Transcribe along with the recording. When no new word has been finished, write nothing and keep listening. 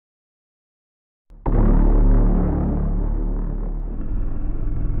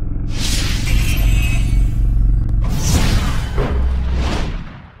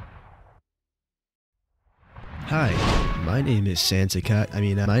My name is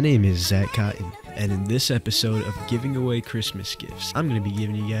my name is ZachCotton, and in this episode of giving away Christmas gifts, I'm going to be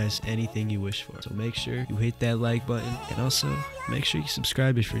giving you guys anything you wish for. So make sure you hit that like button, and also make sure you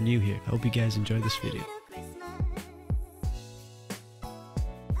subscribe if you're new here. I hope you guys enjoy this video.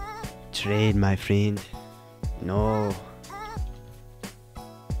 Trade, my friend. No.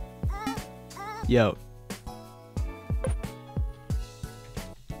 Yo.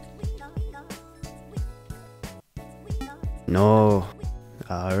 No.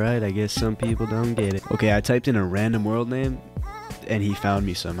 Alright, I guess some people don't get it. Okay, I typed in a random world name, and he found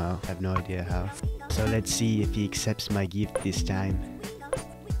me somehow. I have no idea how. So let's see if he accepts my gift this time.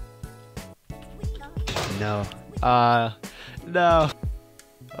 No. No.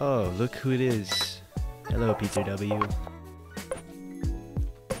 Oh, look who it is. Hello, Peter W.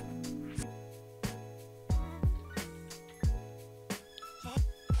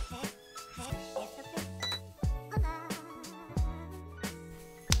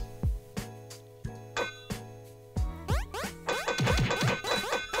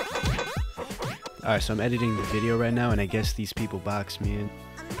 Alright, so I'm editing the video right now, and I guess these people boxed me in.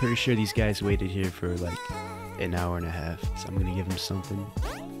 I'm pretty sure these guys waited here for like an hour and a half, so I'm gonna give them something.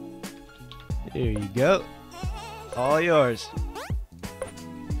 There you go. All yours.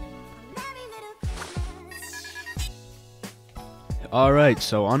 Alright,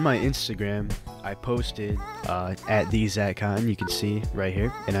 so on my Instagram, I posted at the ZachCotton, you can see right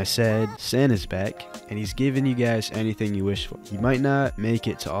here, and I said Santa's back and he's giving you guys anything you wish for. He might not make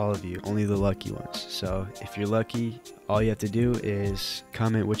it to all of you, only the lucky ones. So if you're lucky, all you have to do is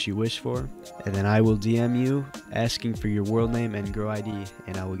comment what you wish for, and then I will DM you asking for your world name and grow ID,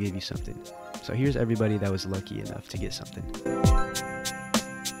 and I will give you something. So here's everybody that was lucky enough to get something.